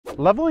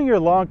Leveling your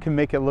lawn can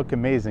make it look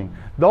amazing.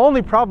 The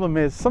only problem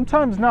is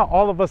sometimes not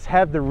all of us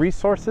have the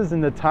resources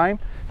and the time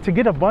to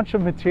get a bunch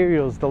of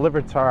materials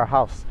delivered to our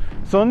house.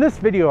 So in this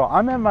video,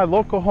 I'm at my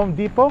local Home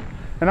Depot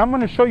and I'm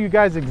going to show you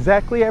guys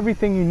exactly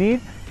everything you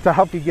need to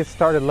help you get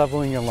started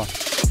leveling your lawn.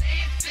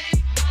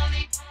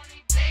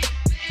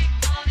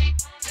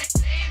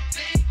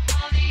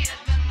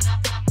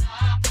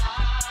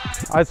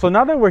 All right, so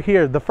now that we're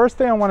here, the first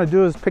thing I want to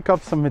do is pick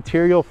up some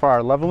material for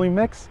our leveling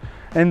mix.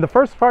 And the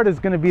first part is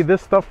going to be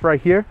this stuff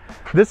right here.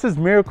 This is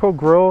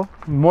Miracle-Gro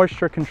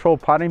moisture control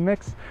potting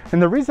mix.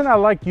 And the reason I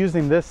like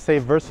using this, say,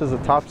 versus a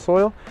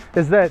topsoil,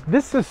 is that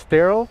this is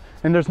sterile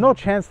and there's no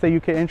chance that you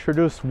can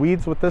introduce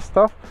weeds with this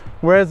stuff.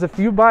 Whereas if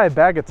you buy a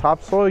bag of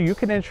topsoil, you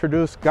can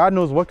introduce God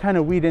knows what kind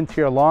of weed into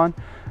your lawn.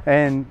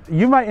 And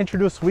you might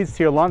introduce weeds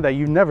to your lawn that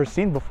you've never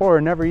seen before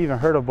or never even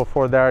heard of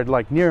before that are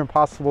like near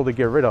impossible to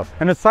get rid of.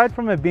 And aside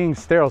from it being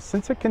sterile,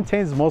 since it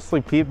contains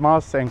mostly peat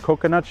moss and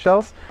coconut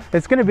shells,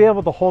 it's going to be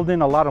able to hold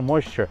in a lot of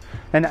moisture.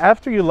 And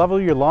after you level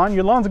your lawn's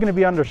going to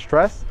be under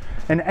stress.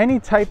 And any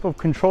type of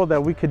control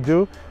that we could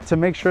do to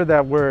make sure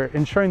that we're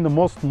ensuring the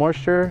most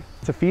moisture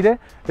to feed it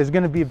is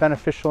going to be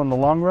beneficial in the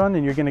long run,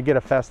 and you're going to get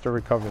a faster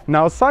recovery.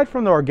 Now, aside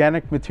from the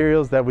organic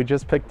materials that we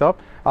just picked up,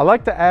 I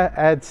like to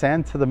add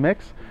sand to the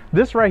mix.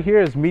 This right here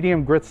is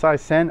medium grit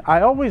size sand.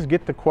 I always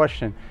get the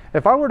question,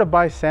 if I were to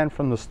buy sand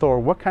from the store,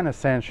 what kind of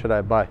sand should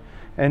I buy?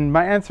 And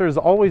my answer is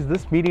always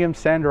this medium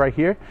sand right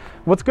here.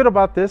 What's good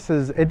about this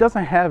is it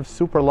doesn't have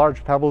super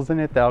large pebbles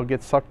in it that'll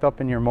get sucked up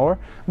in your mower,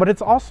 but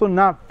it's also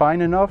not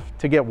fine enough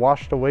to get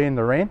washed away in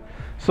the rain.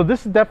 So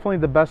this is definitely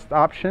the best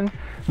option.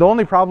 The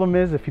only problem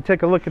is if you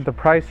take a look at the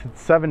price,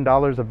 it's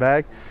 $7 a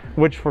bag,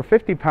 which for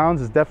 50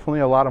 pounds is definitely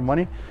a lot of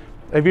money.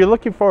 If you're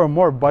looking for a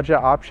more budget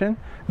option,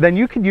 then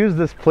you could use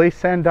this place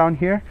sand down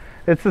here.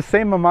 It's the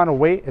same amount of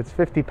weight, it's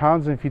 50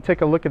 pounds, and if you take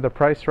a look at the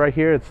price right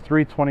here, it's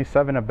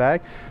 $3.27 a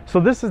bag.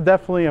 So this is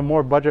definitely a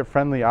more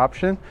budget-friendly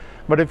option.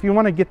 But if you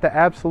want to get the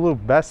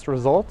absolute best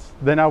results,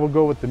 then I would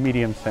go with the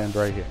medium sand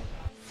right here.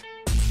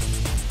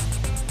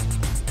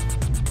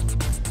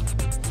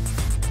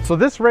 So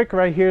this rake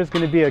right here is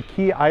going to be a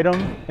key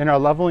item in our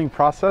leveling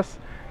process.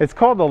 It's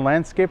called a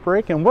landscape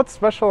rake, and what's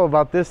special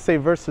about this, say,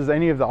 versus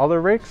any of the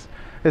other rakes,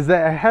 is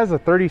that it has a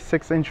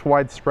 36-inch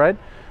wide spread,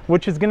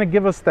 which is going to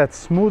give us that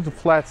smooth,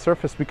 flat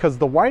surface, because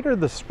the wider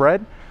the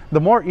spread, the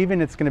more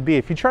even it's going to be.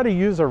 If you try to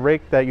use a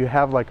rake that you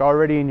have like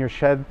already in your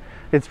shed,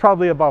 it's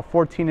probably about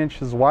 14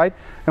 inches wide.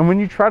 And when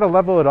you try to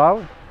level it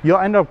out, you'll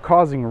end up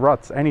causing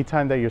ruts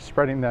anytime that you're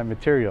spreading that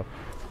material.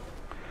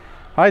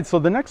 All right, so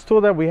the next tool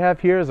that we have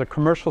here is a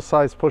commercial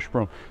size push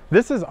broom.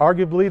 This is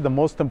arguably the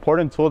most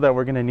important tool that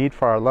we're going to need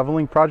for our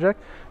leveling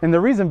project. And the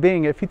reason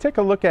being, if you take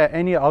a look at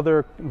any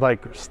other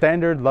like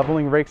standard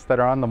leveling rakes that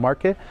are on the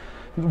market,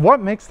 what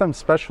makes them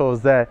special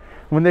is that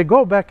when they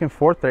go back and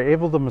forth, they're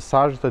able to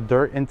massage the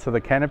dirt into the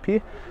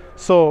canopy.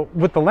 So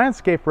with the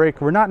landscape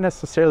rake, we're not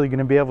necessarily going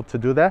to be able to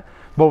do that.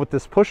 But with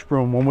this push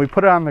broom, when we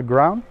put it on the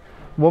ground,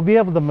 we'll be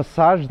able to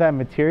massage that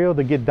material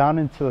to get down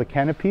into the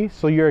canopy,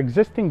 so your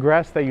existing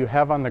grass that you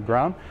have on the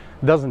ground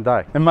doesn't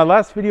die. In my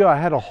last video, I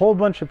had a whole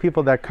bunch of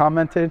people that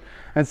commented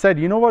and said,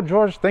 you know what,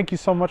 George, thank you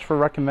so much for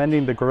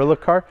recommending the Gorilla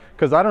Cart,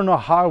 because I don't know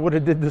how I would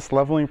have did this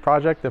leveling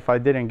project if I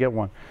didn't get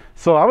one.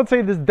 So I would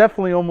say this is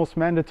definitely almost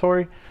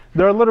mandatory.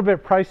 They're a little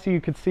bit pricey,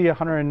 you could see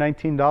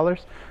 $119,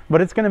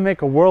 but it's going to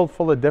make a world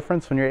full of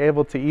difference when you're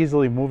able to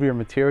easily move your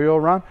material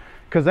around.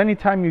 Because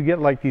anytime you get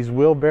like these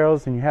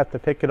wheelbarrows and you have to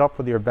pick it up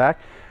with your back,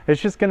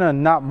 it's just gonna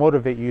not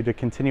motivate you to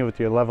continue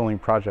with your leveling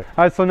project.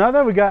 All right, so now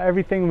that we got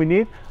everything we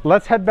need,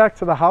 let's head back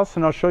to the house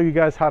and I'll show you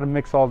guys how to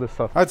mix all this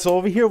stuff. All right, so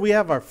over here we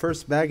have our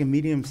first bag of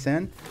medium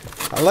sand.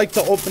 I like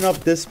to open up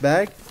this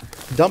bag,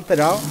 dump it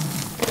out,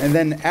 and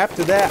then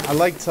after that, I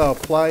like to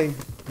apply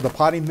the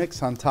potting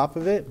mix on top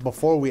of it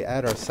before we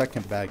add our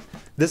second bag.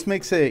 This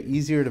makes it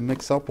easier to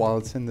mix up while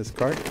it's in this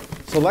cart.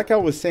 So like I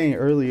was saying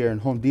earlier in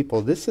Home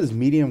Depot, this is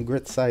medium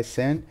grit size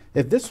sand.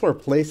 If this were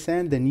place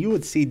sand, then you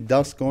would see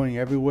dust going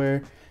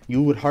everywhere.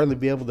 You would hardly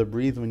be able to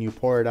breathe when you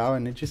pour it out,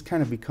 and it just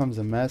kind of becomes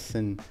a mess.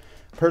 And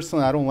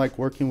personally, I don't like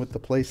working with the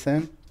place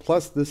sand.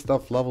 Plus, this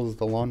stuff levels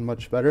the lawn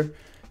much better.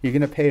 You're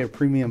going to pay a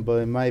premium,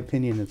 but in my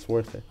opinion, it's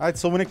worth it. All right,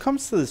 so when it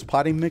comes to this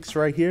potting mix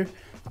right here,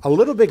 a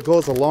little bit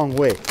goes a long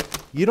way.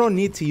 You don't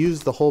need to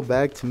use the whole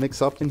bag to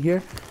mix up in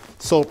here.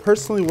 So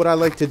personally, what I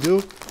like to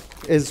do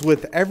is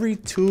with every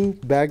 2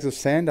 bags of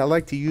sand, I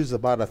like to use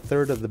about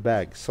 1/3 of the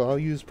bag. So I'll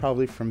use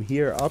probably from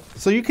here up.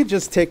 So you could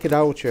just take it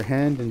out with your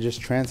hand and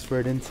just transfer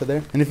it into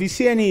there. And if you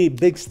see any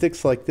big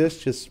sticks like this,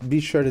 just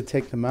be sure to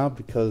take them out,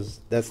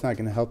 because that's not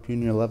going to help you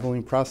in your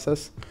leveling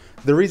process.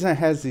 The reason it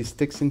has these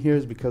sticks in here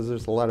is because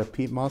there's a lot of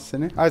peat moss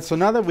in it. All right, so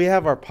now that we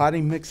have our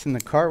potting mix in the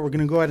cart, we're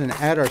going to go ahead and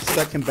add our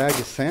second bag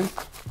of sand.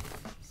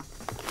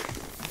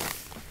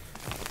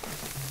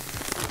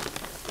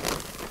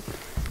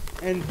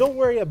 And don't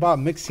worry about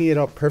mixing it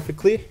up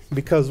perfectly,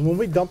 because when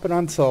we dump it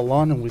onto the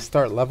lawn and we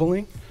start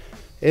leveling,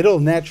 it'll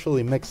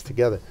naturally mix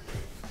together.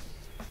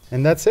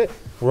 And that's it.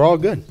 We're all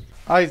good.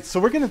 All right, so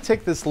we're gonna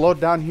take this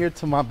load down here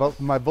to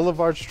my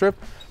boulevard strip.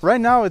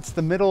 Right now it's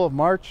the middle of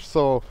March,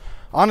 so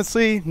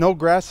honestly, no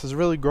grass is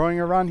really growing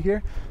around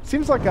here.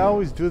 Seems like I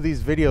always do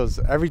these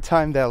videos every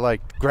time that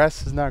like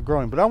grass is not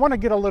growing, but I wanna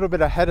get a little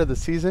bit ahead of the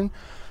season.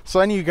 So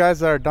any of you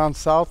guys that are down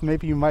south,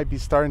 maybe you might be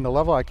starting to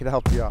level, I could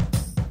help you out.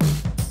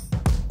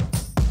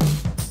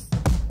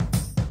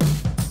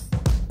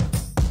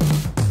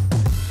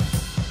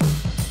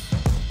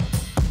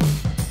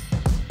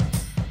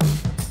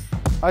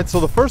 All right,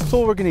 so the first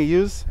tool we're gonna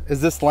use is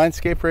this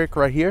landscape rake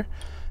right here.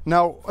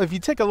 Now, if you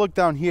take a look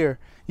down here,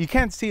 you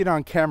can't see it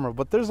on camera,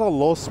 but there's a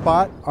low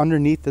spot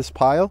underneath this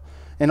pile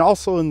and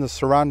also in the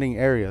surrounding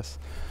areas.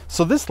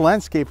 So this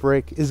landscape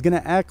rake is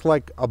gonna act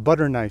like a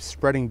butter knife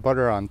spreading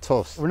butter on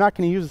toast. We're not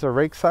gonna use the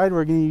rake side,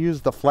 we're gonna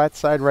use the flat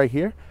side right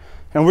here.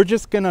 And we're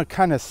just gonna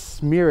kind of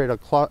smear it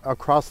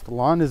across the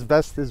lawn as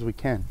best as we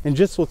can. And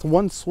just with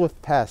one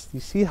swift pass, you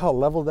see how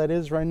level that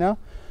is right now?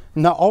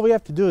 Now all we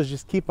have to do is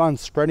just keep on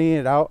spreading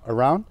it out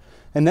around,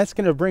 and that's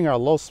going to bring our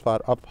low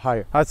spot up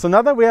higher. All right, so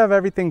now that we have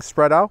everything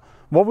spread out,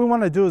 what we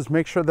want to do is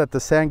make sure that the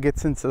sand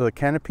gets into the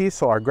canopy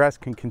so our grass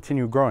can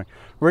continue growing.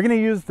 We're going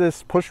to use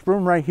this push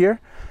broom right here,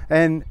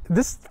 and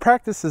this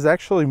practice is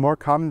actually more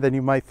common than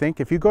you might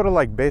think. If you go to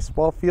like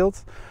baseball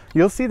fields,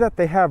 you'll see that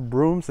they have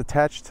brooms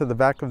attached to the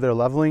back of their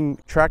leveling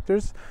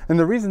tractors, and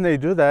the reason they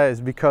do that is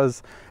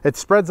because it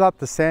spreads out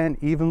the sand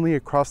evenly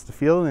across the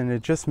field and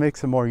it just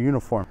makes it more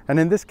uniform. And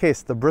in this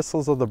case, the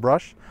bristles of the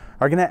brush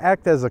are going to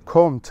act as a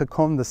comb to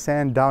comb the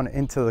sand down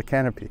into the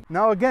canopy.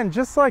 Now again,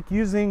 just like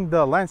using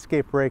the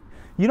landscape rake,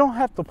 you don't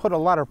have to put a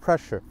lot of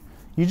pressure.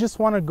 You just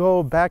want to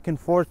go back and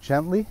forth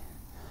gently.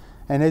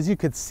 And as you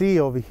can see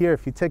over here,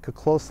 if you take a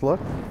close look,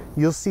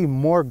 you'll see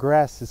more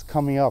grass is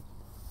coming up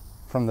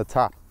from the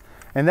top.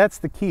 And that's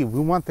the key. We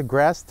want the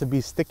grass to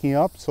be sticking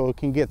up so it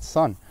can get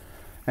sun.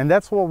 And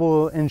that's what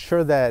will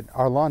ensure that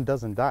our lawn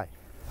doesn't die.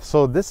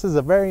 So this is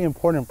a very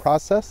important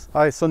process.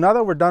 All right, so now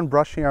that we're done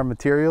brushing our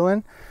material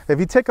in, if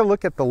you take a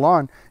look at the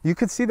lawn, you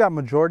can see that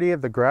majority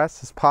of the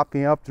grass is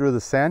popping up through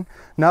the sand.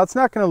 Now it's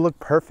not gonna look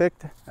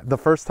perfect the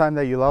first time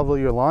that you level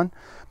your lawn,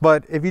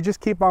 but if you just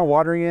keep on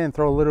watering it and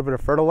throw a little bit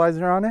of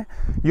fertilizer on it,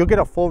 you'll get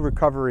a full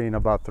recovery in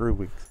about 3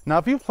 weeks. Now,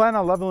 if you plan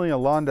on leveling a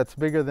lawn that's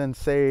bigger than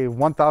say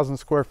 1,000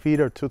 square feet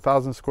or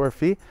 2,000 square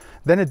feet,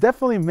 then it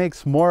definitely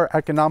makes more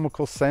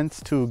economical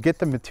sense to get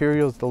the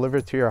materials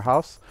delivered to your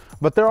house.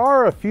 But there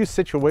are a few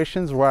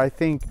situations where I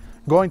think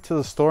going to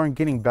the store and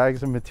getting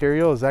bags of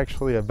material is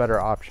actually a better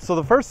option. So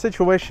the first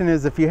situation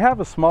is if you have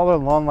a smaller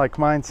lawn like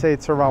mine, say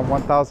it's around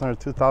 1,000 or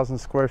 2,000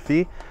 square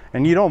feet,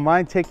 and you don't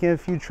mind taking a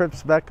few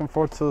trips back and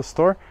forth to the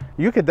store,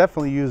 you could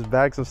definitely use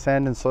bags of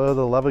sand and soil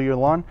to level your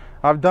lawn.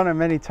 I've done it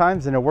many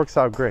times and it works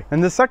out great.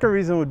 And the second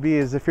reason would be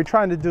is if you're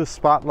trying to do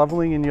spot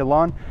leveling in your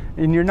lawn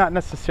and you're not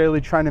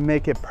necessarily trying to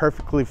make it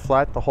perfectly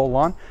flat the whole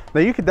lawn,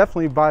 then you could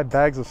definitely buy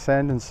bags of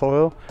sand and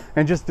soil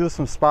and just do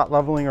some spot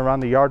leveling around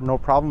the yard, no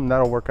problem.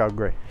 That'll work out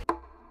great.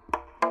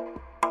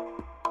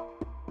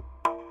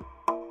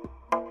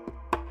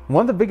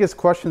 One of the biggest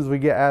questions we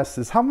get asked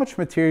is how much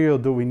material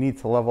do we need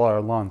to level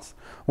our lawns?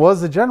 Well,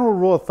 as a general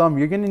rule of thumb,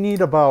 you're going to need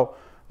about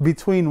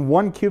between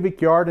 1 cubic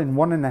yard and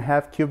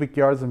 1.5 cubic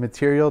yards of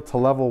material to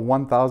level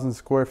 1,000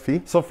 square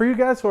feet. So for you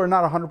guys who are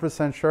not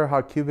 100% sure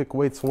how cubic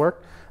weights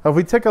work, if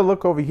we take a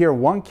look over here,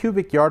 1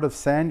 cubic yard of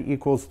sand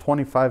equals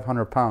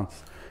 2,500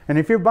 pounds. And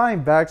if you're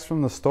buying bags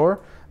from the store,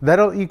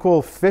 that'll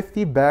equal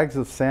 50 bags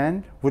of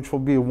sand, which will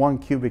be 1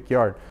 cubic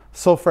yard.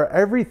 So for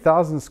every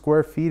 1,000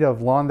 square feet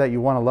of lawn that you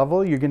want to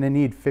level, you're going to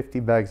need 50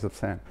 bags of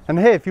sand. And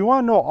hey, if you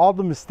want to know all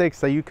the mistakes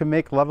that you can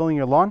make leveling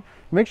your lawn,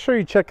 make sure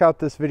you check out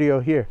this video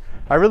here.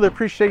 I really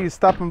appreciate you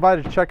stopping by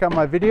to check out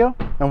my video.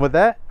 And with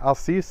that, I'll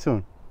see you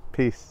soon.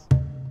 Peace.